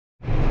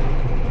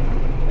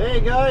Hey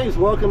guys,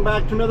 welcome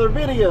back to another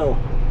video.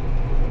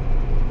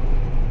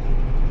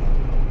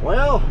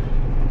 Well,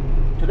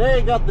 today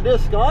I got the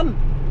disc on,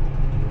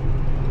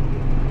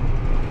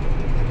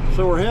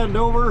 so we're heading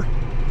over.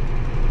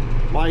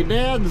 My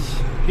dad's,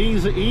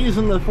 he's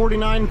in the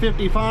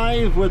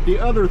 4955 with the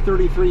other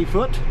 33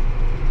 foot,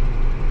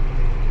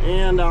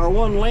 and our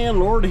one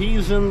landlord,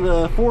 he's in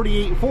the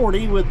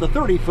 4840 with the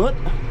 30 foot.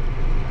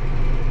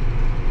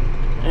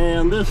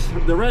 And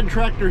the red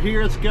tractor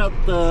here, it's got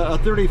a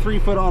 33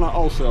 foot on it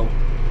also.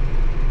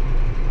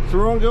 So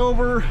we're gonna go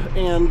over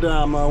and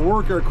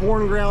work our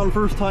corn ground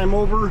first time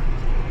over.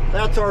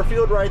 That's our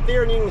field right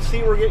there, and you can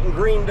see we're getting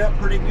greened up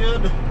pretty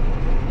good.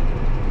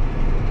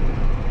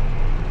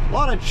 A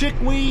lot of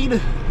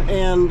chickweed,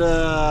 and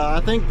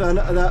I think that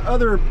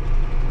other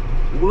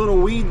little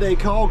weed they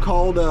called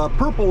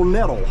purple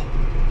nettle.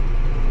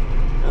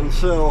 And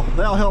so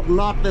that'll help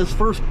knock this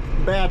first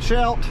batch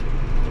out.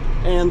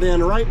 And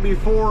then right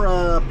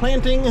before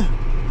planting,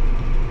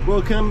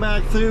 we'll come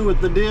back through with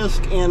the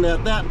disc, and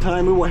at that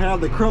time we will have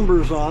the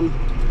crumblers on,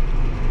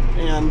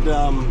 and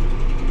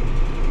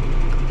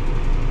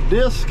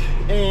disc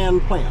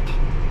and plant.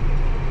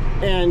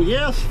 And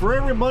yes, for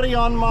everybody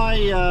on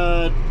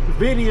my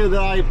video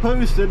that I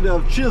posted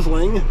of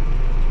chiseling,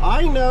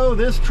 I know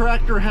this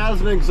tractor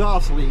has an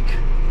exhaust leak.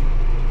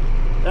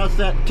 That's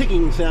that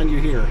ticking sound you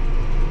hear.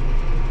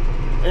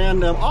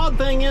 And odd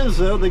thing is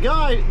though,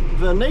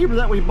 the neighbor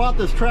that we bought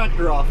this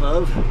tractor off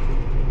of,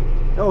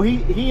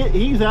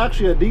 he's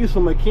actually a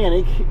diesel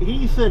mechanic.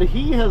 He said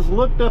he has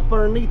looked up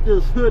underneath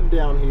this hood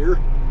down here.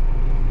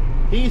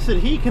 He said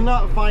he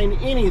cannot find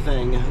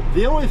anything.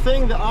 The only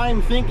thing that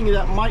I'm thinking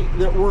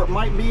where it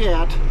might be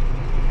at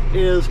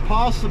is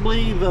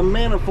possibly the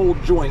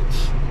manifold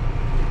joints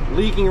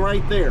leaking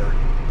right there.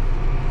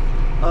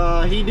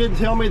 He did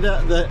tell me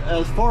that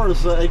as far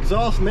as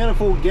exhaust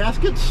manifold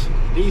gaskets,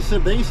 he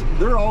said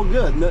they're all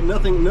good.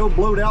 No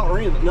blowed out or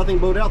anything. Nothing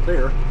blowed out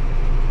there.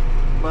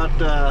 But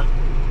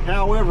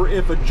however,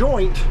 if a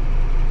joint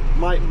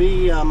might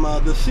be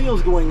the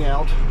seals going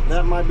out,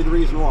 that might be the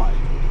reason why.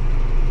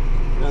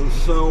 And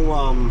so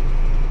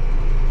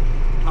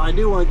I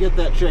do want to get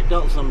that checked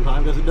out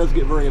sometime, because it does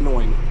get very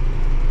annoying.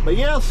 But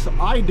yes,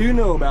 I do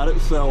know about it,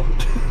 so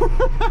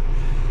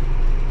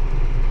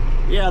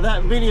yeah,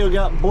 that video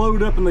got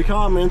blowed up in the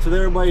comments with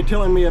everybody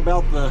telling me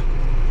about the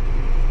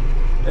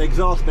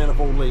exhaust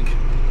manifold leak.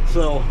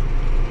 So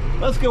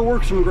let's go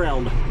work some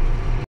ground.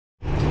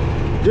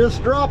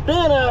 Just dropped in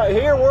out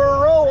here,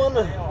 we're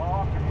rolling.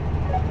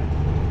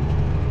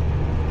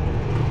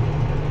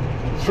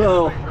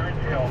 So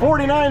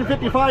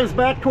 4955 is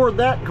back toward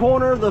that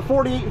corner, the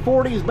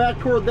 4840 is back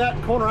toward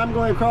that corner. I'm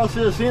going across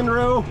this end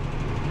row.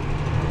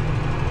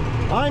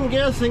 I'm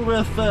guessing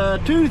with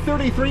two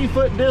 33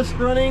 foot discs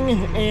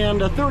running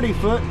and a 30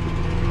 foot,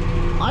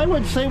 I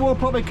would say we'll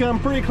probably come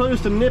pretty close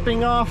to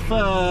nipping off,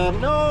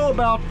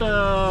 about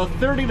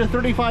 30 to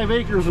 35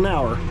 acres an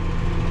hour.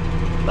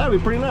 That'd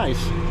be pretty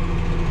nice.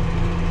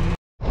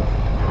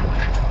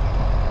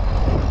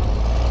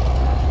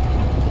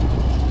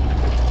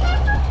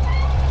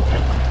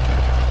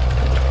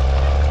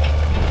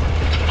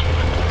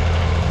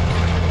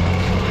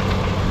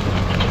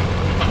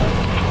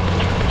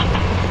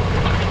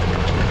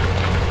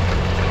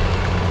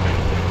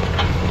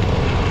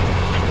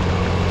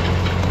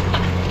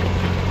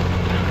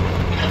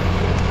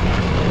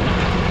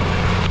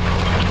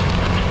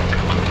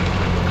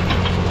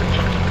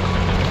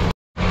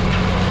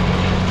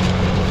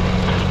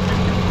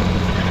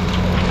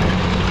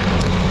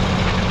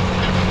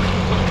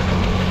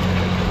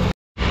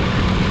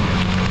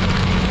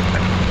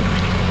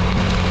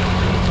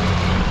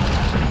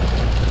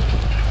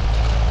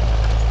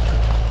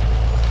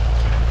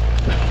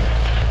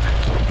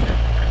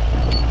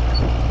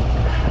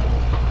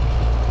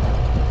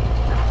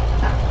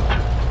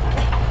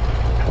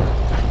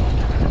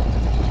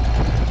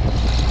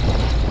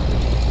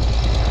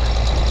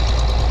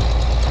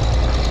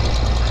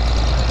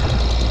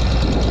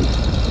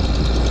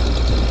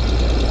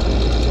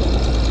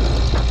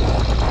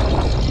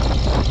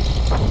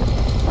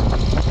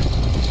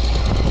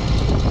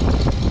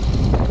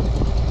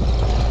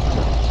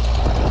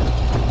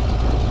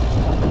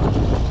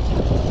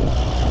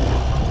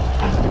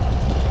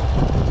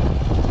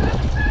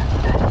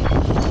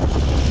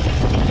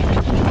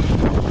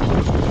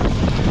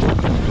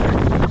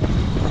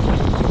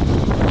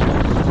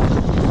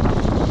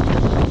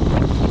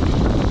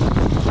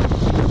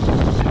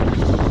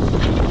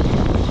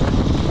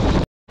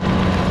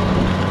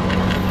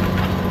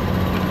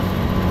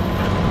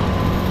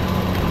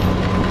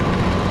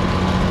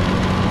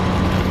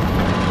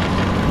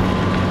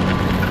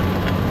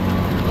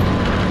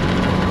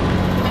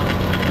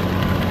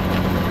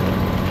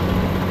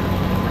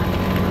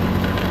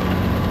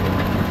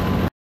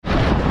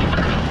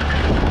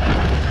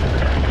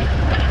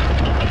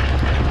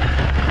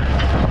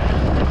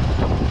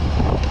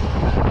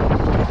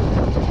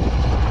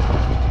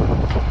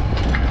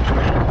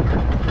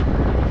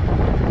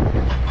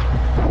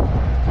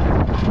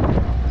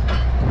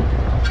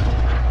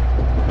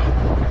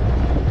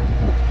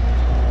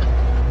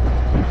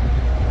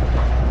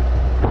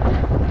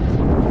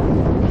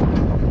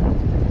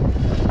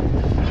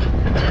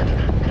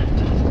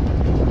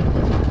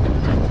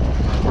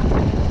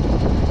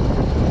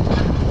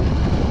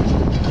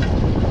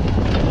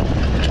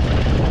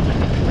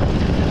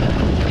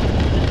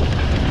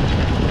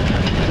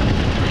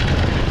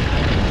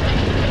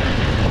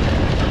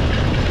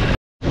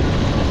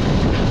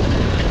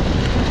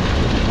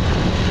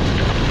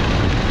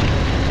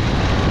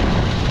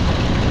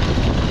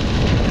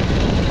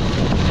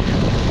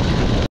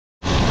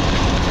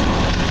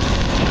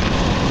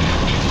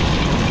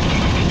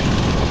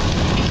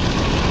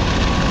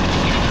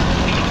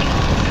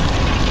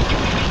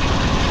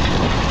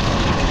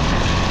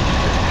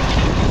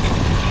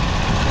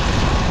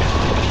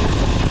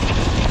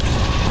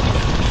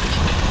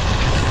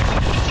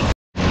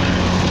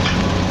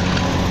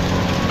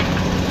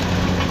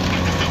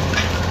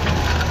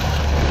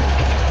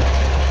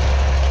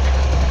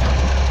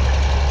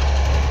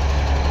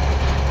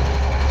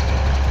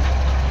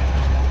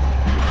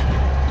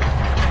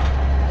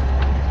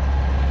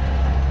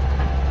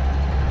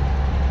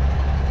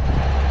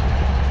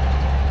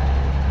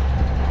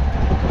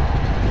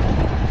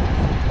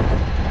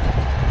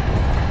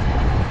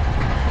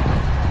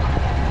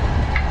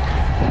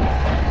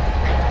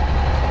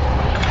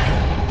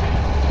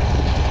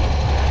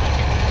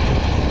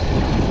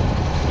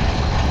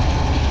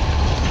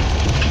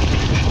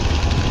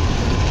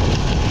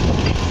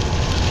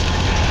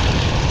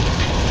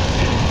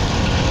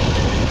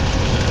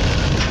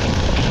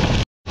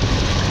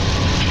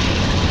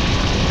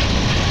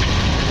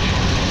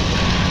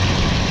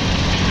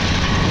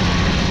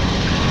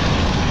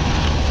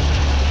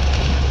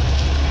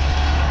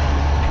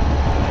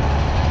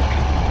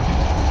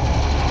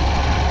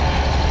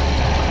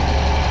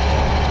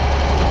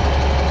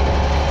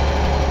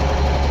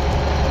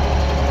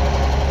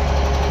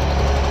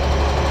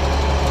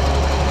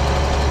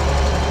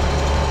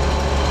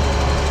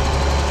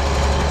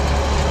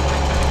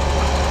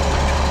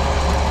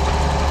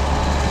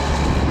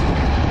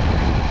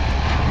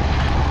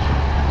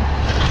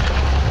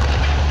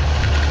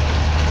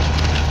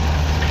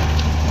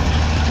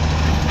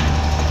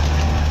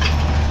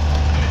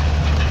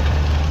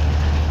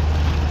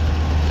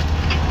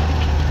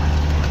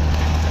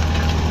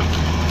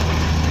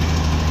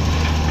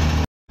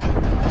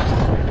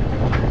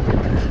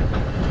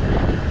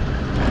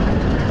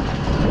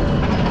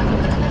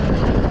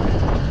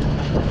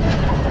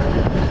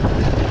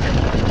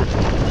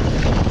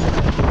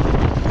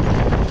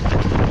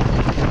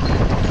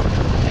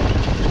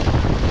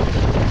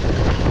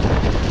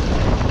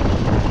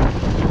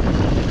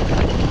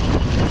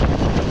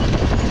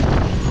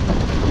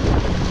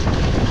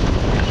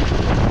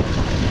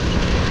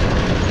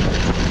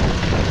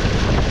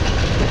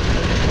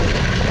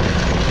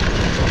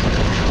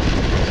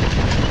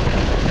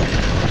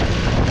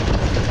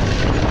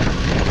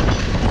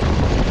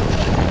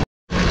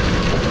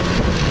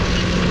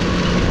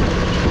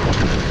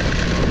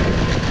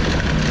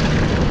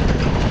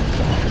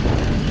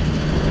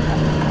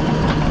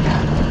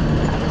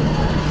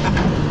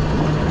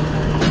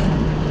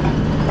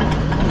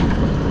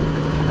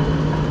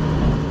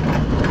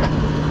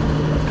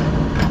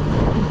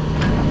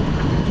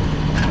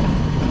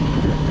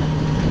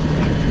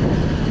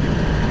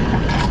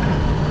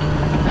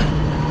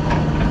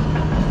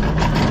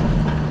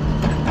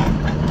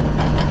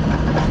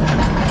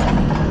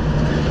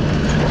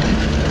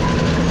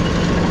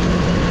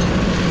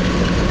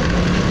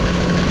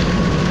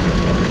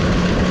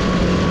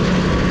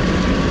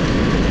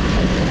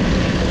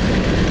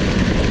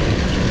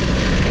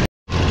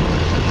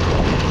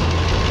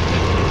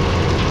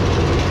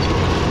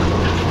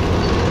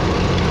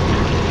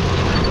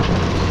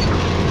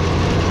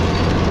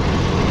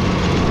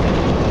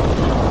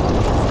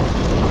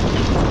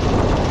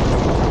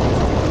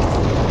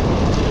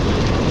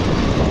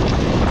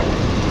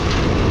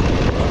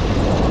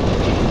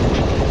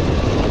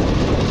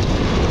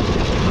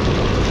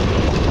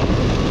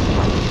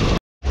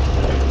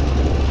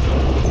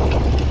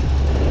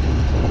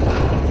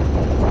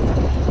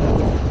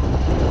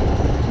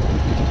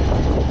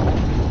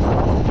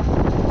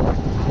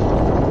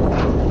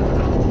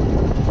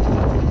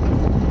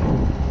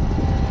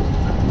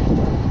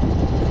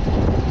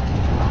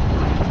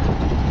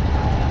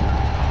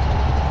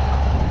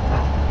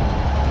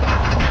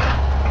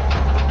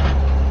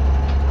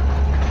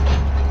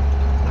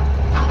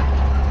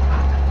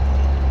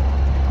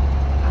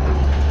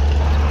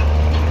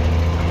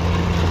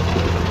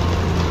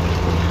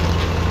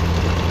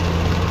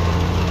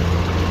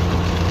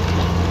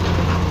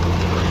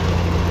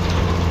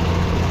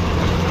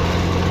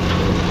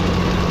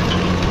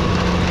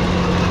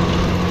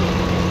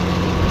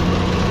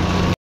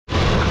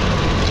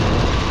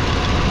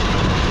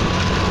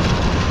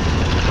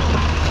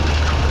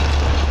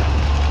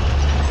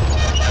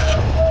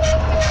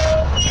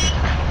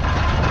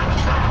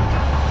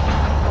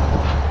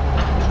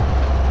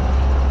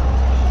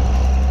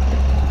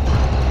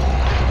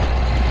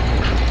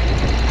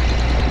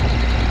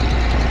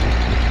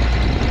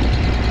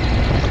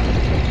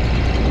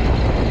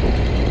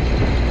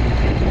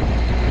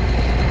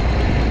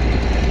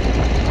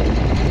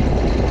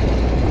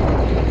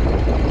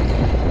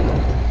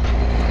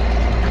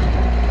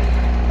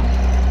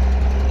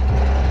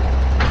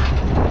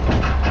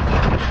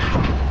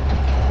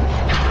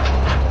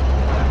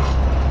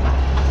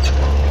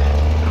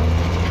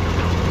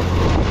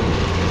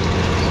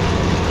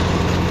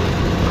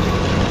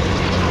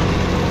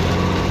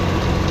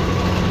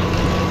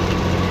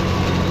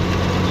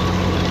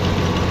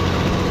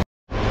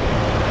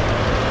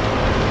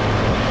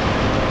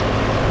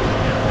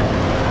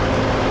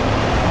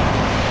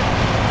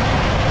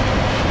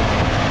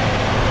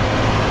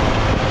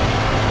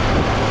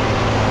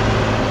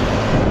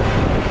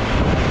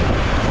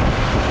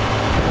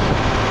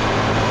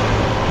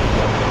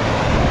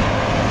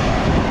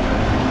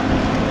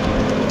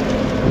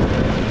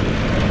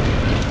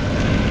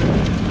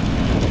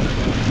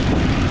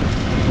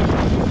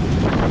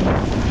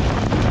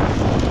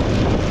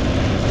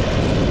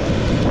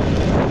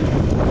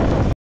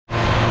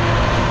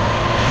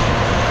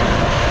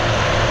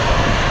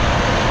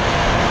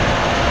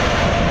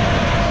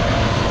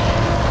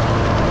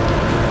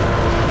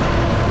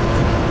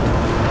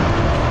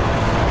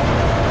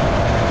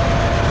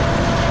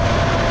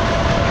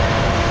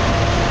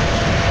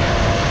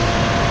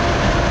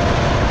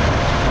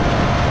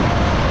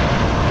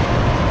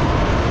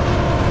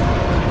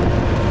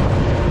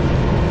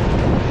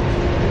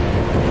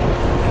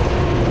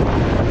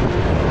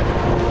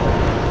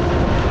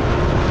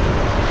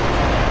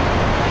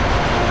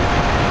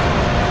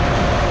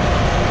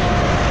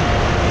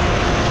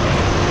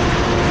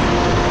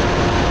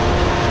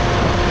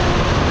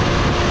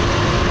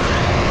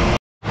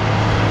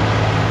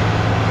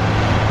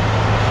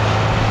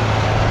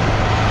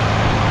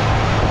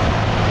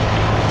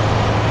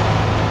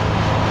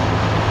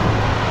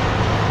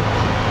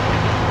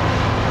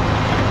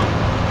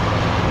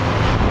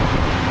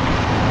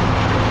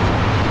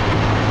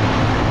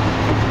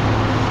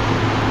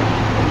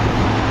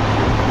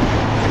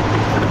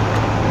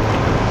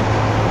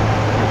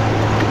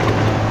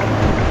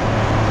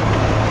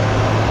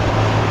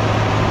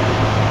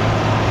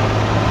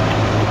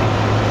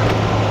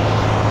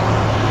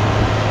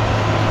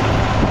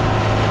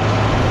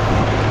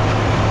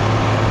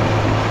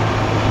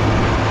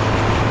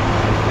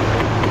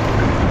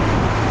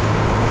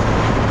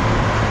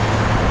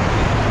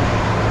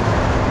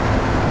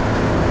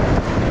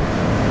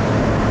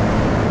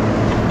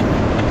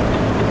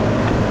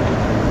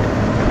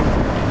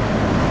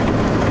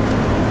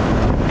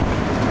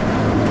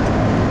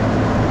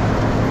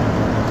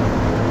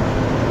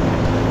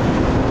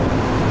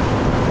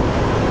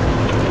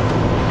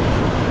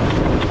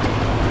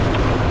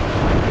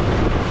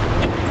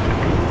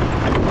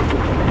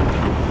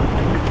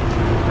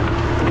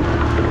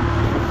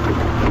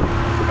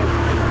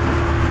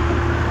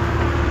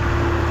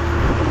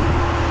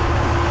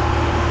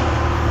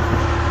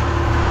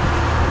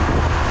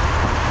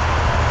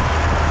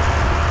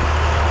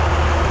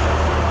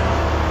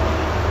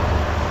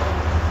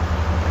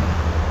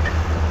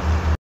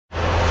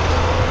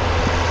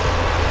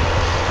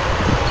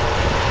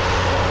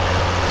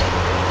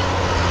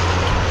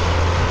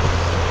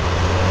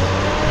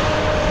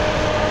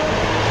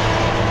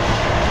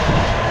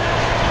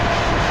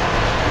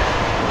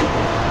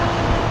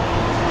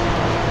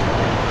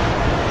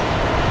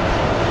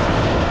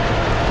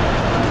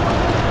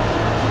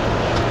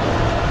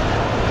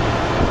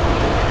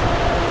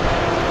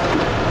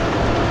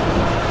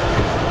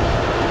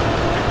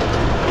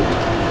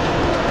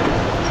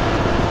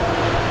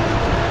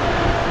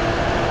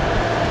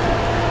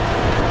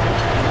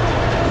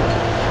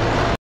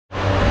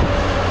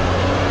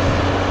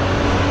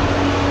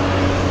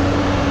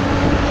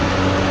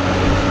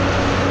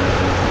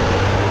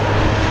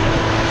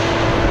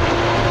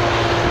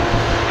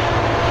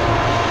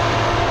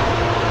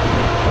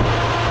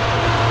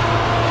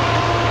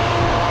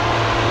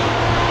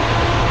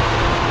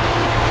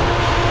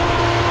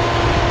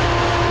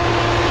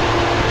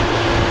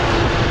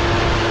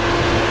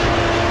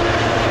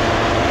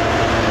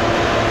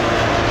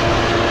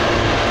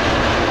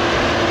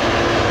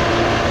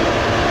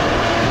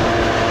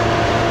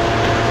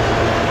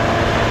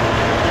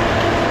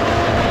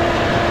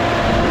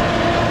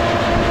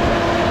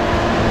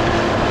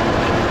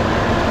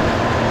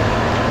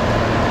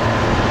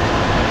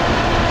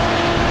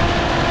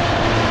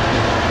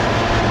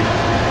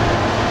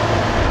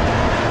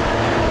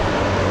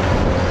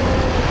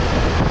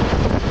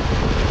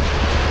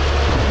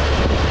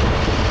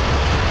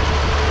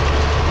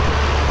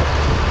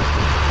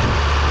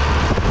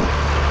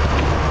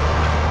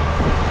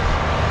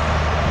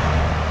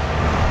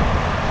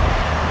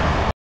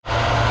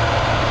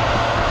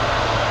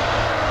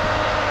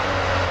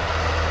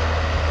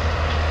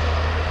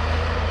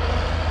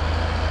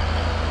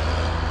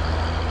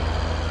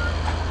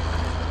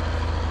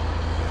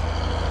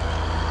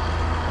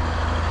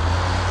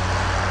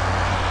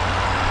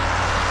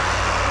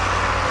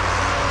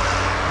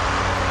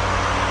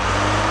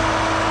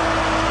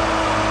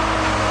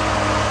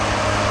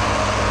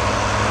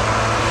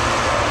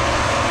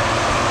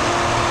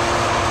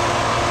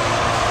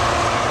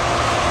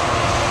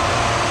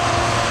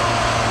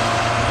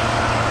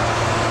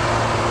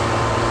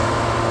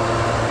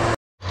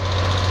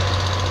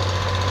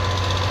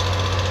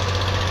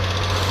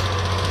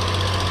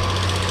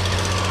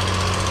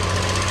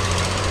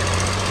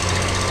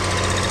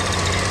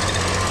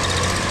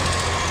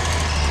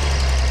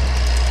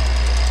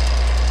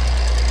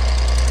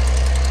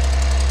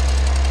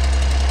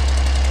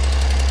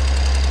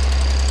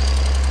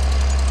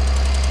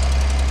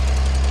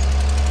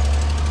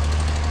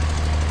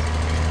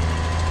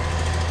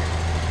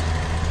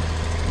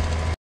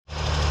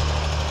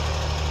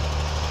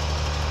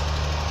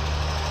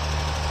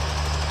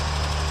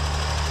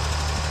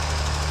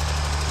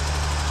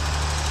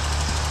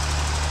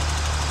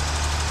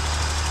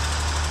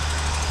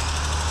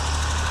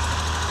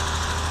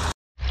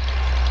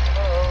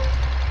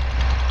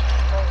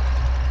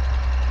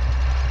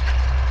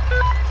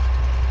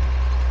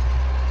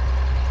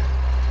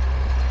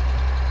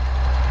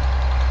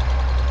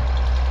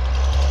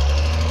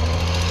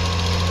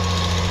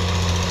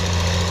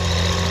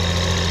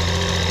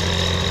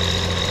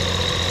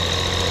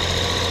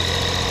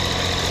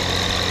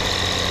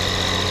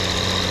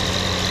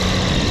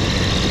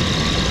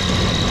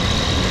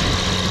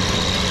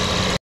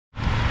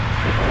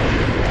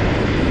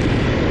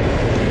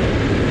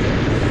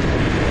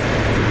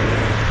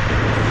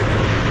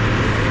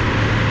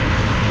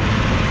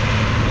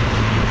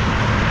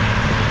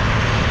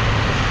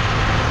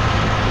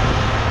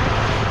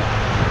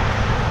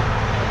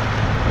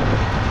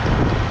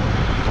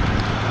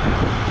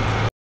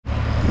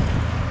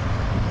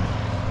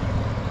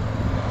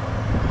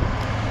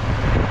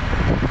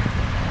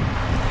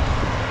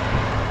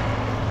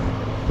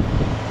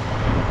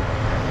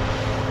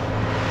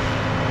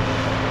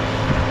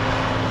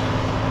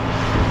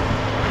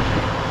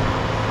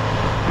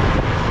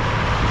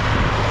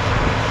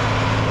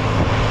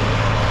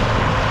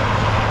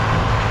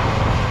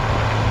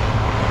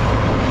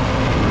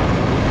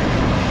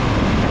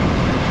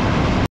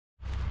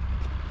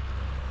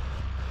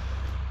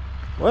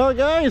 Well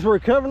guys, we're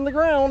covering the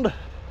ground.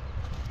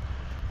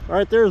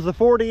 Right there's the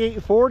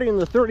 4840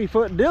 and the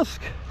 30-foot disc.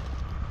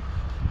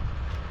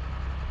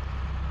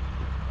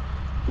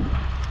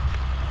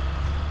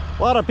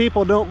 A lot of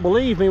people don't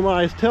believe me when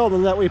I tell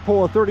them that we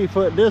pull a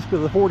 30-foot disc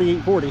with a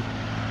 4840.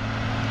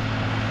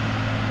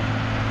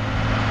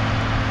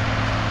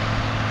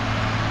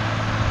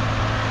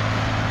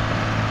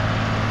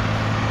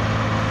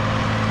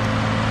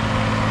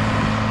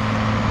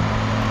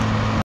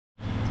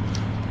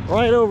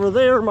 Right over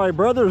there, my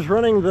brother's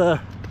running the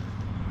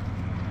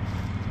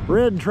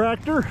red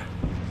tractor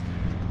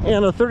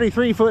and a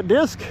 33-foot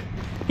disc.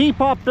 He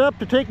popped up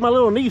to take my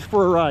little niece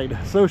for a ride,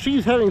 so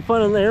she's having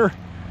fun in there.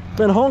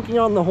 Been honking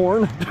on the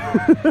horn.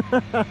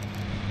 And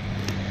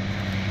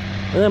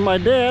then my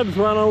dad's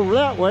run over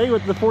that way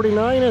with the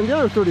 49 and the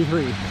other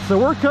 33. So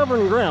we're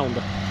covering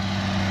ground.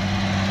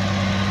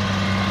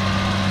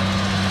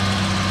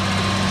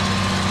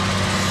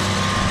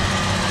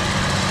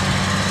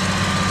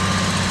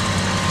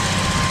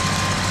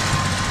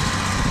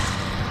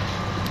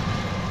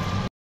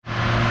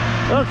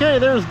 Okay,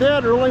 there's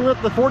Dad rolling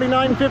with the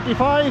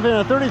 4955 and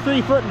a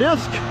 33-foot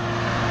disc.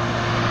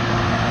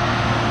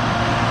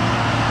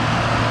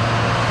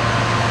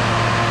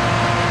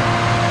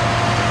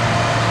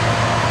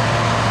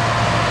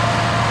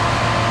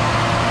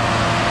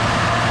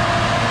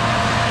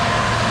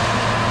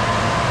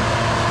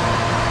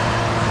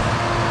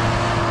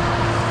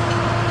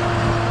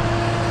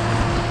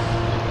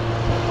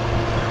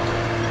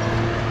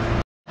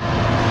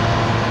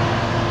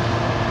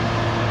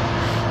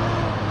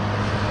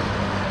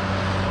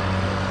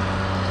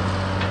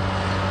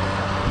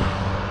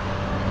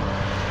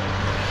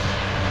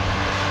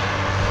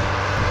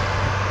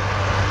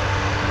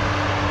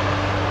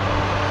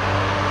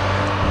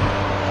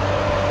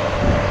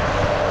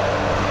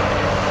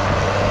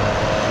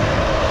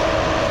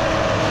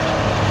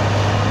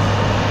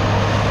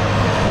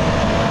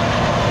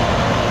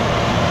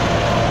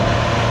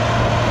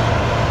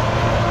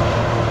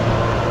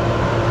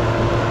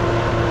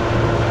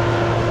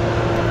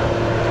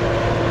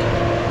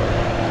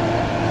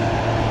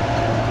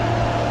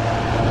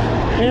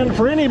 And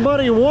for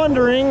anybody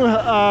wondering,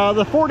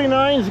 the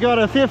 49's got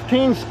a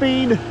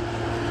 15-speed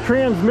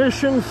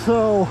transmission,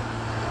 so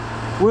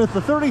with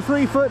the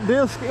 33-foot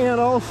disc and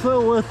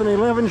also with an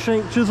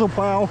 11-shank chisel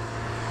plow,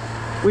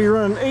 we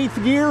run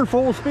 8th gear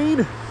full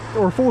speed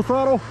or full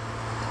throttle.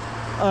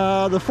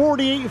 The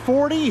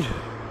 4840,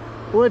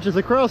 which is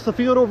across the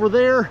field over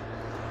there,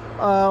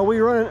 we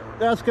run it,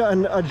 that's got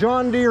a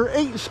John Deere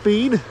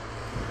 8-speed,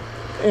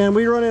 and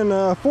we run in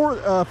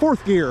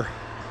 4th gear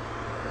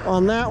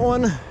on that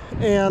one.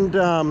 And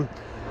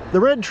the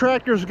red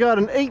tractor's got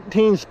an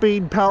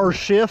 18-speed power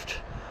shift.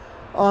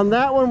 On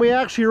that one we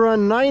actually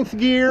run 9th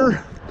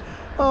gear,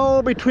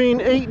 between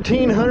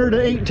 1800 to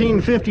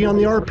 1850 on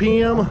the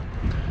RPM.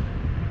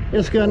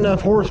 It's got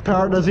enough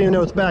horsepower, it doesn't even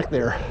know it's back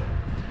there.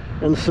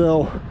 And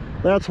so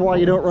that's why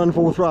you don't run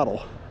full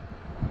throttle.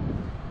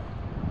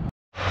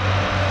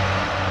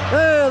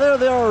 Hey, there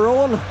they are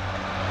rolling.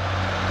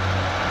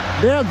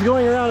 Dad's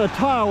going around a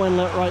tile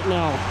inlet right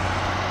now.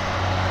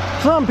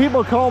 Some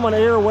people call them an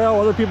air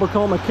well, other people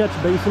call them a catch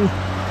basin.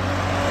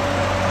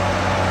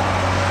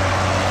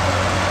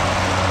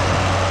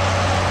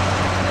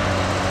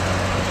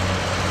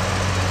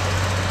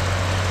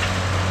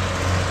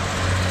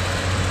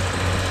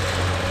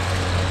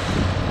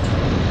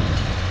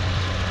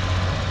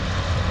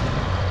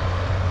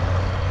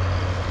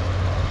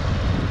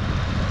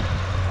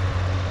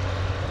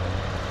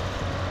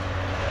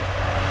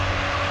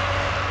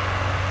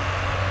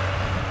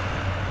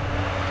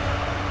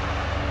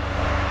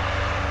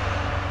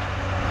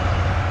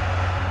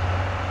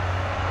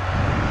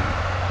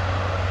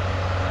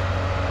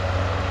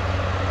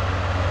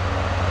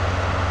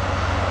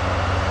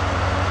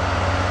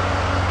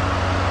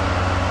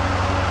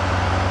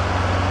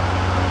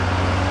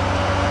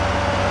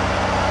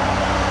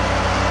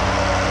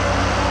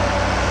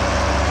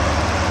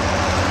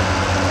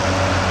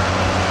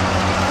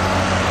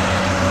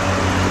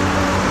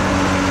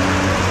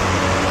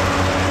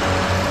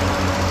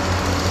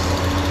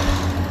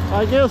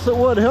 I guess it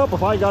would help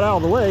if I got out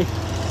of the way.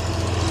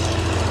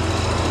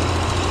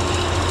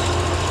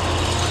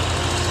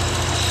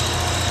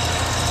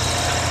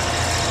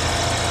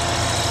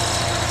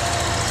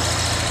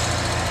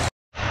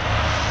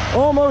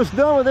 Almost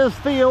done with this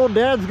field.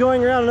 Dad's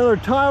going around another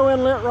tile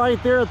inlet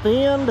right there at the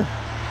end.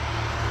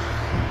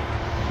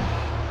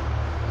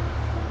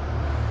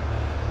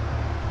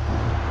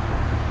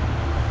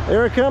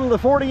 There come the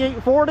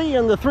 4840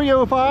 and the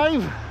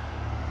 305.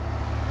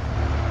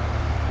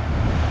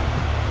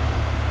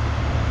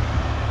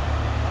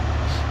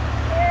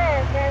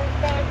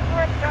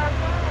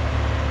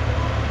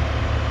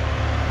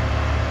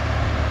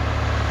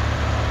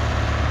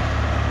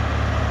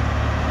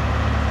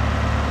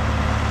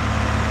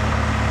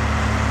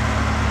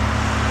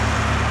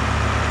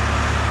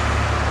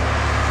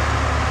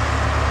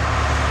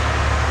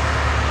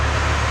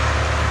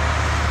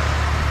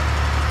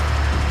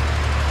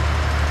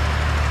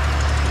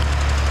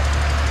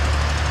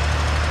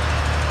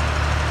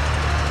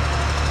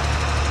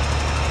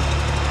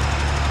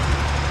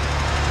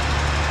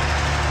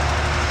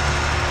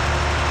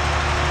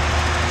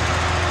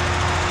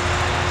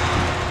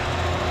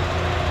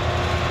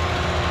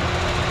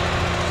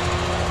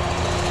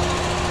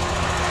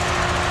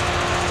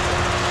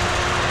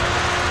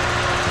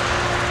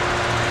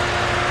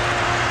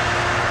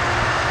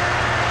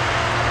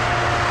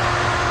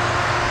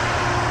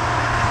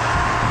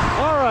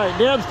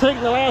 Dad's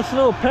taking the last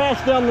little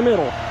pass down the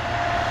middle.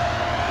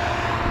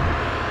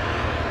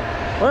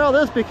 Well,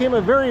 this became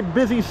a very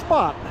busy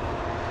spot.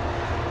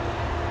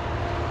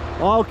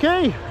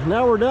 Okay,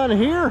 now we're done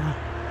here.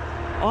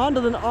 On to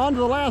the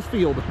last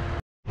field.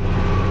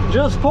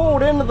 Just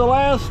pulled into the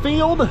last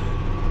field.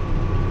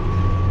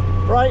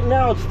 Right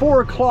now it's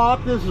 4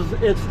 o'clock. This is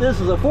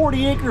a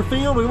 40-acre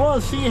field. We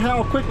want to see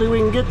how quickly we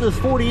can get this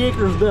 40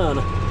 acres done.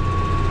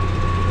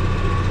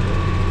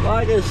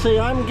 Like I say,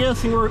 I'm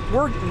guessing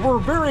we're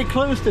very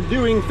close to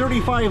doing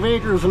 35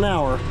 acres an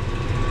hour.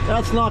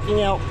 That's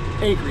knocking out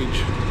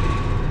acreage.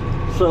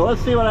 So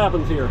let's see what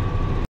happens here.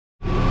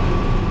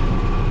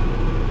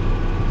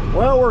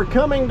 Well, we're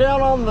coming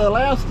down on the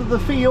last of the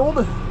field.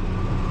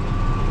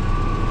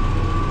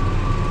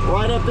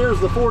 Right up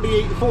there's the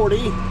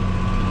 4840.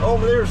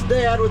 Over there's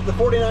Dad with the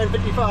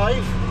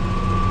 4955.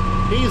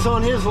 He's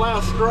on his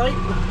last stripe.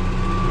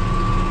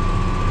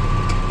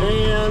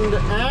 And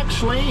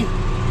actually,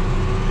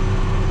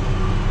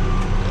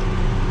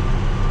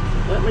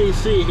 let me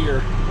see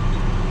here.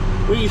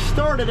 We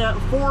started at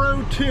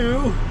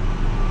 402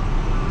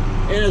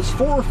 and it's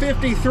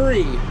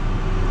 453.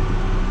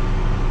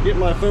 Get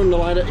my phone to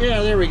light up.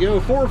 Yeah, there we go,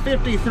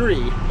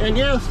 453. And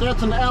yes,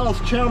 that's an Alice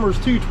Chalmers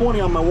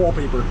 220 on my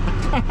wallpaper.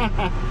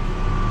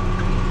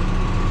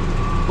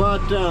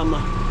 But,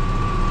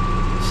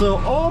 so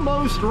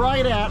almost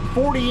right at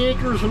 40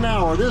 acres an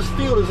hour. This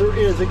field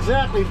is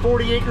exactly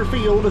 40-acre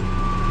field.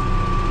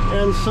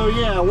 And so,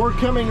 yeah, we're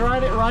coming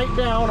right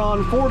down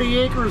on 40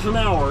 acres an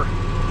hour.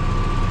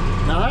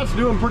 Now that's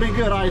doing pretty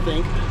good, I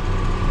think.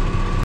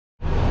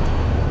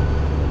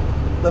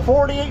 The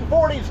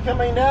 4840 is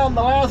coming down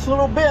the last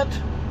little bit.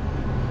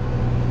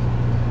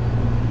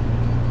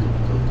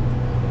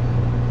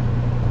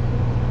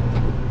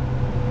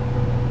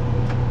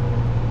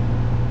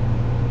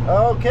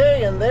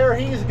 Okay, and there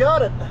he's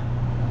got it.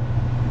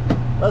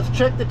 Let's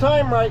check the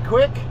time right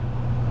quick.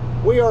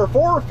 We are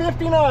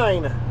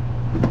 4:59.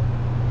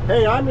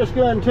 Hey, I'm just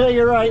going to tell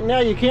you right now,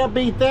 you can't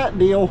beat that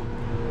deal.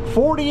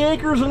 40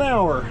 acres an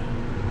hour.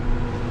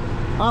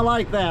 I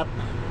like that.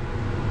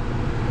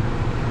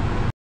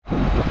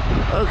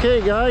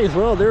 Okay guys,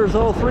 well there's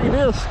all 3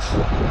 discs.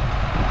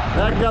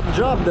 That got the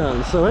job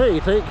done. So hey,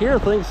 take care,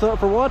 thanks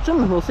for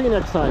watching. We'll see you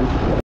next time.